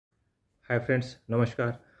Hi friends,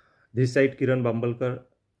 Namaskar. This side Kiran Bambalkar.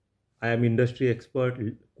 I am industry expert,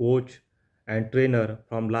 coach and trainer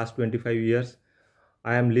from last 25 years.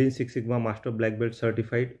 I am Lean Six Sigma Master Black Belt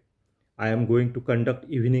certified. I am going to conduct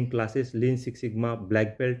evening classes Lean Six Sigma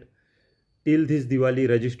Black Belt. Till this Diwali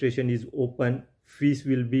registration is open. Fees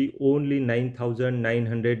will be only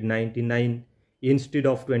 9,999 instead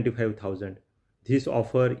of 25,000. This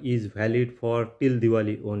offer is valid for till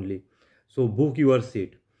Diwali only. So book your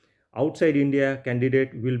seat. Outside India,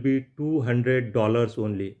 candidate will be $200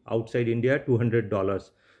 only. Outside India,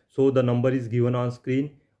 $200. So the number is given on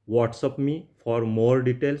screen. WhatsApp me for more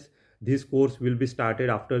details. This course will be started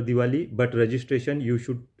after Diwali, but registration you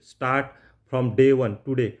should start from day one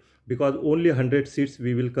today, because only 100 seats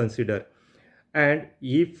we will consider. And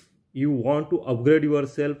if you want to upgrade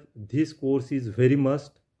yourself, this course is very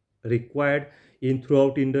must required in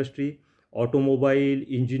throughout industry, automobile,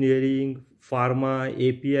 engineering, pharma,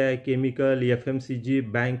 API, chemical, FMCG,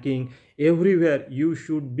 banking, everywhere you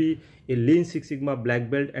should be a Lean Six Sigma black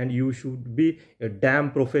belt, and you should be a damn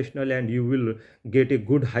professional, and you will get a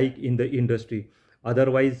good hike in the industry.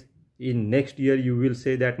 Otherwise, in next year you will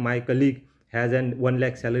say that my colleague has an 1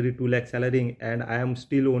 lakh salary, 2 lakh salary, and I am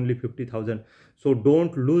still only 50,000. So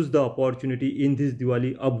don't lose the opportunity in this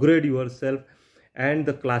Diwali. Upgrade yourself, and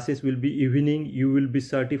the classes will be evening. You will be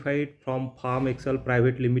certified from Farm Excel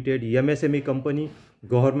Private Limited, MSME company,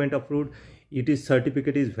 government approved. It is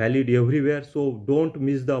certificate is valid everywhere. So don't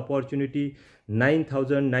miss the opportunity.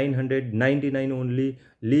 9,999 only.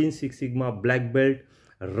 Lean Six Sigma black belt.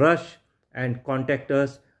 Rush and contact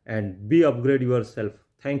us and be upgrade yourself.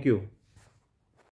 Thank you.